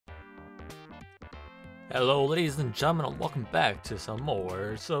Hello ladies and gentlemen, and welcome back to some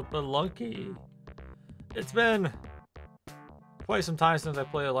more Spelunky. It's been quite some time since I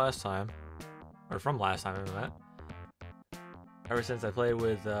played it last time. Or from last time I meant. Ever since I played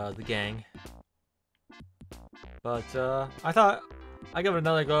with the gang. But I thought I'd give it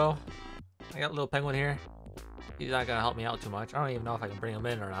another go. I got a little penguin here. He's not gonna help me out too much. I don't even know if I can bring him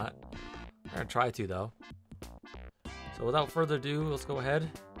in or not. I'm gonna try to though. So without further ado, let's go ahead.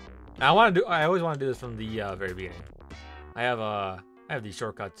 Now I always want to do this from the very beginning. I have these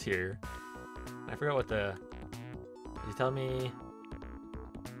shortcuts here. I forgot what did he tell me?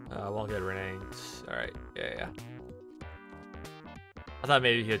 Won't get ranked. Alright, yeah. I thought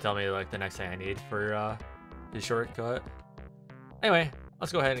maybe he would tell me like the next thing I need for the shortcut. Anyway,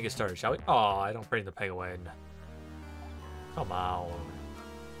 let's go ahead and get started, shall we? Oh, I don't bring the penguin. Come on.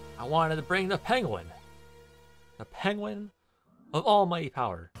 I wanted to bring the penguin. The penguin of almighty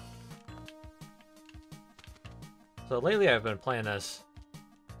power. So lately I've been playing this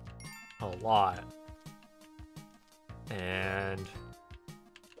a lot. And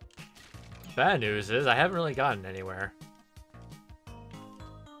bad news is I haven't really gotten anywhere.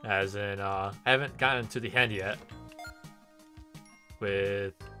 As in, I haven't gotten to the end yet.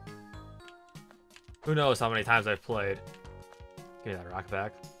 With who knows how many times I've played. Give me that rock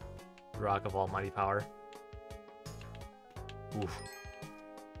back. Rock of almighty power. Oof.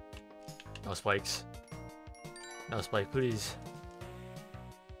 No spikes. No spike booties.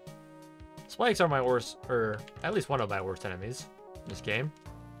 Spikes are my worst, or at least one of my worst enemies in this game.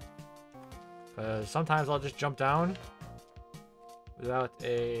 Because sometimes I'll just jump down without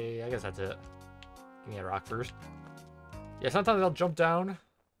I guess that's it. Give me a rock first. Yeah, sometimes I'll jump down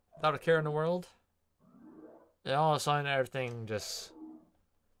without a care in the world. And all of a sudden everything just...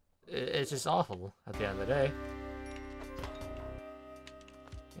 It's just awful at the end of the day.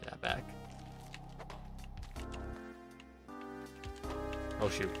 Get that back. Oh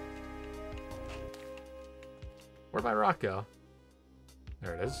shoot. Where'd my rock go?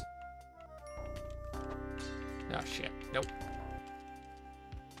 There it is. Oh shit. Nope.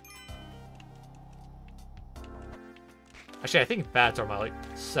 Actually, I think bats are my like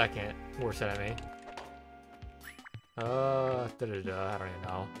second worst enemy. I don't even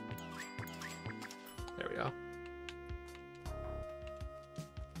know. There we go.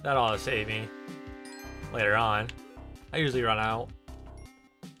 That ought to save me later on. I usually run out.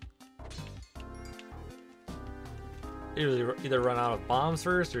 Usually either run out of bombs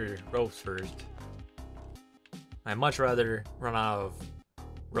first or ropes first. I'd much rather run out of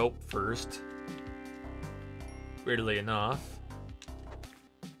rope first. Weirdly enough.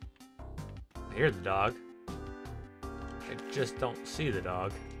 I hear the dog. I just don't see the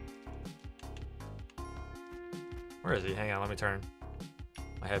dog. Where is he? Hang on, let me turn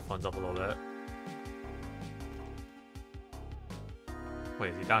my headphones up a little bit.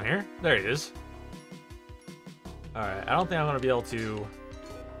 Wait, is he down here? There he is. Alright, I don't think I'm going to be able to...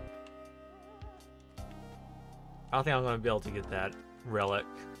 I don't think I'm going to be able to get that relic,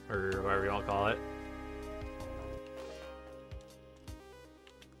 or whatever you want to call it.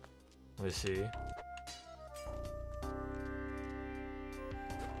 Let me see.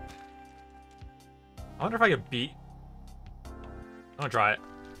 I wonder if I can beat... I'm going to try it.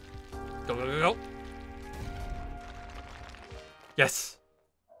 Go, go, go, go! Yes!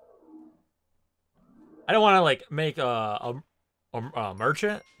 I don't want to like make a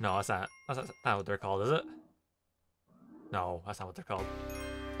merchant. No, that's not what they're called, is it? No, that's not what they're called.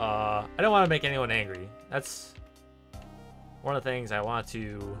 I don't want to make anyone angry. That's one of the things I want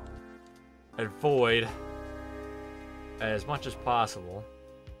to avoid as much as possible.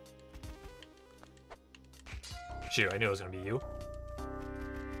 Shoot, I knew it was gonna be you.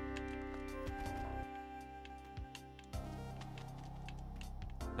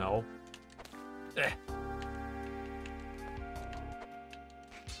 No. Eh.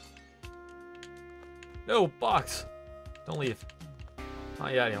 No, box! Don't leave.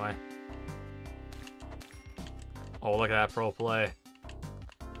 Not yet, anyway. Oh, look at that pro play.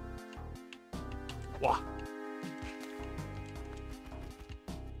 Wah!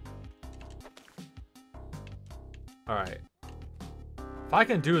 Alright. If I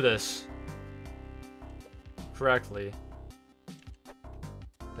can do this correctly.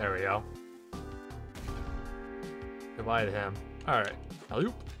 There we go. Goodbye to him. Alright.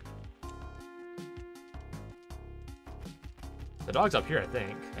 Hello. The dog's up here, I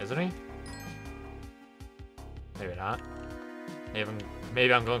think, isn't he? Maybe not.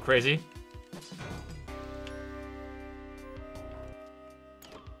 Maybe I'm going crazy.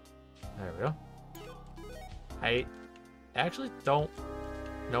 There we go. I actually don't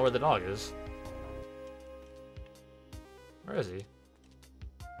know where the dog is. Where is he?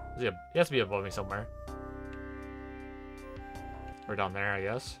 He has to be above me somewhere. Or down there, I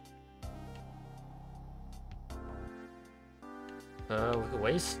guess. We could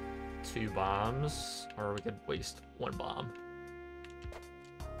waste 2 bombs, or we could waste 1 bomb.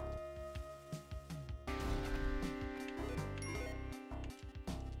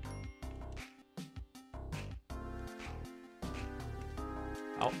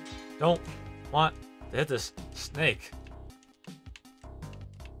 Oh, don't want to hit this snake.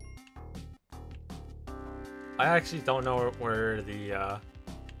 I actually don't know where the, I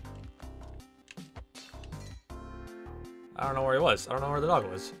don't know where he was. I don't know where the dog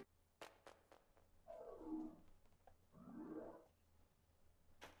was.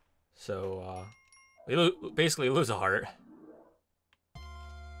 So, we basically lose a heart.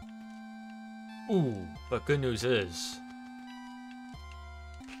 Ooh, but good news is,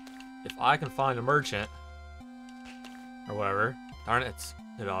 if I can find a merchant, or whatever, darn it, it's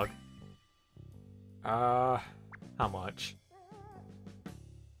the dog. How much?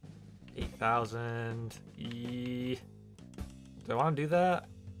 8,000. Do I want to do that?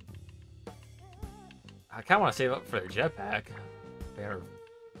 I kind of want to save up for the jetpack.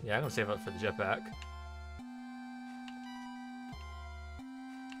 Yeah, I'm gonna save up for the jetpack.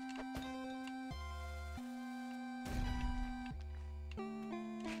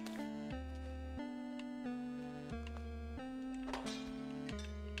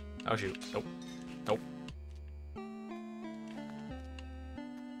 Oh shoot! Nope. Nope.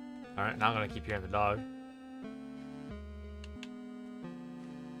 All right, now I'm gonna keep hearing the dog.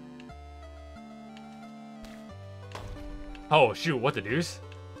 Oh shoot! What the deuce?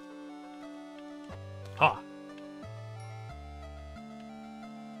 Huh.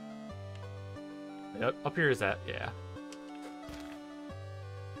 Yep, up here is that, yeah.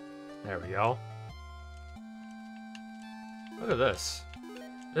 There we go. Look at this.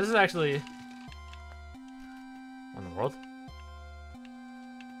 This is actually... What in the world?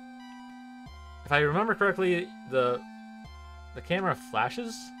 If I remember correctly, the camera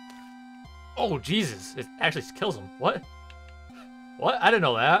flashes? Oh, Jesus! It actually kills him. What? What? I didn't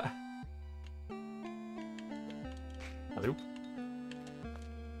know that. Hello?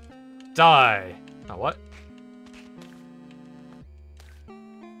 Die! Oh, what?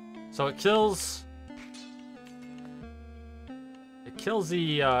 So it kills... It kills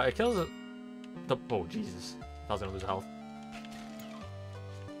the, it kills the... Oh, Jesus. I was gonna lose health.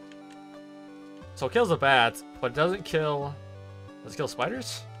 So it kills the bats, but it doesn't kill... Does it kill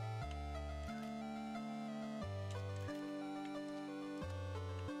spiders?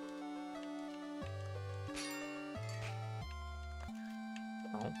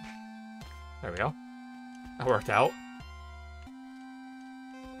 Oh. There we go. That worked out.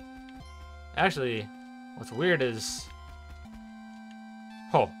 Actually, what's weird is...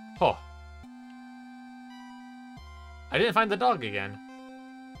 Oh, oh. I didn't find the dog again.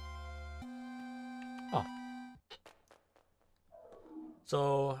 Oh.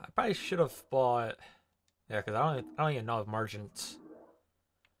 So, I probably should have bought... Yeah, because I don't even know if merchants...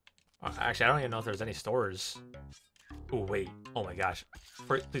 Actually, I don't even know if there's any stores. Oh, wait. Oh my gosh.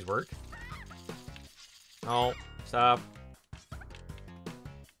 Please work. No. Stop.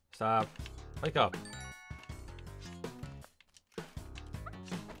 Stop. Wake up.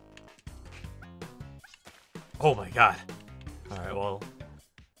 Oh my god. Alright, well.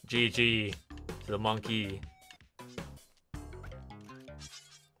 GG to the monkey.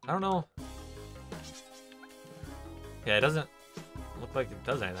 I don't know. Yeah, it doesn't look like it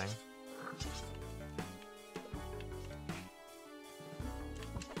does anything.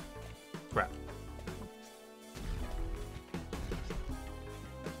 Crap.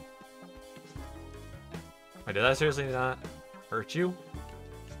 Wait, did that seriously not hurt you?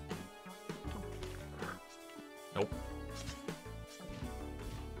 Nope.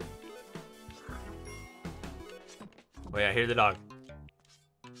 Wait, I hear the dog.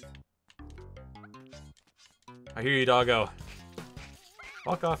 I hear you, doggo.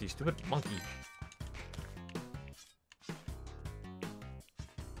 Fuck off, you stupid monkey.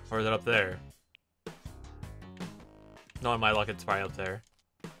 Or is it up there? No, in my luck, it's probably up there.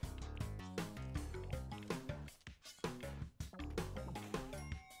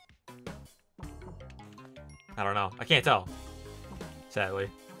 I don't know. I can't tell. Sadly.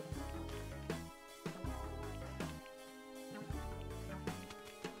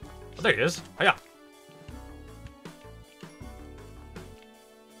 Oh, there he is. Hiya.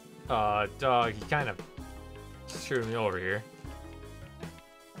 Dog, he kind of screwed me over here.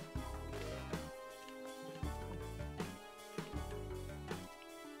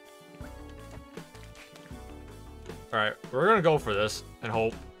 Alright, we're gonna go for this and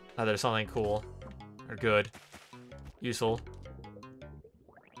hope that there's something cool or good. Useful.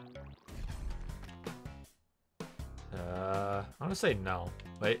 I'm gonna say no.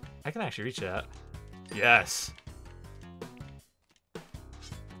 Wait, I can actually reach that. Yes!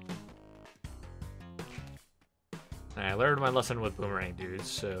 I learned my lesson with boomerang dudes,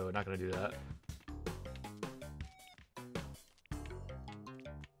 so not gonna do that.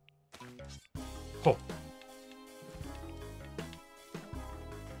 Oh.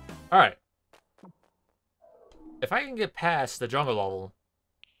 Alright. If I can get past the jungle level,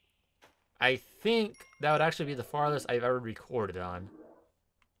 I think that would actually be the farthest I've ever recorded on.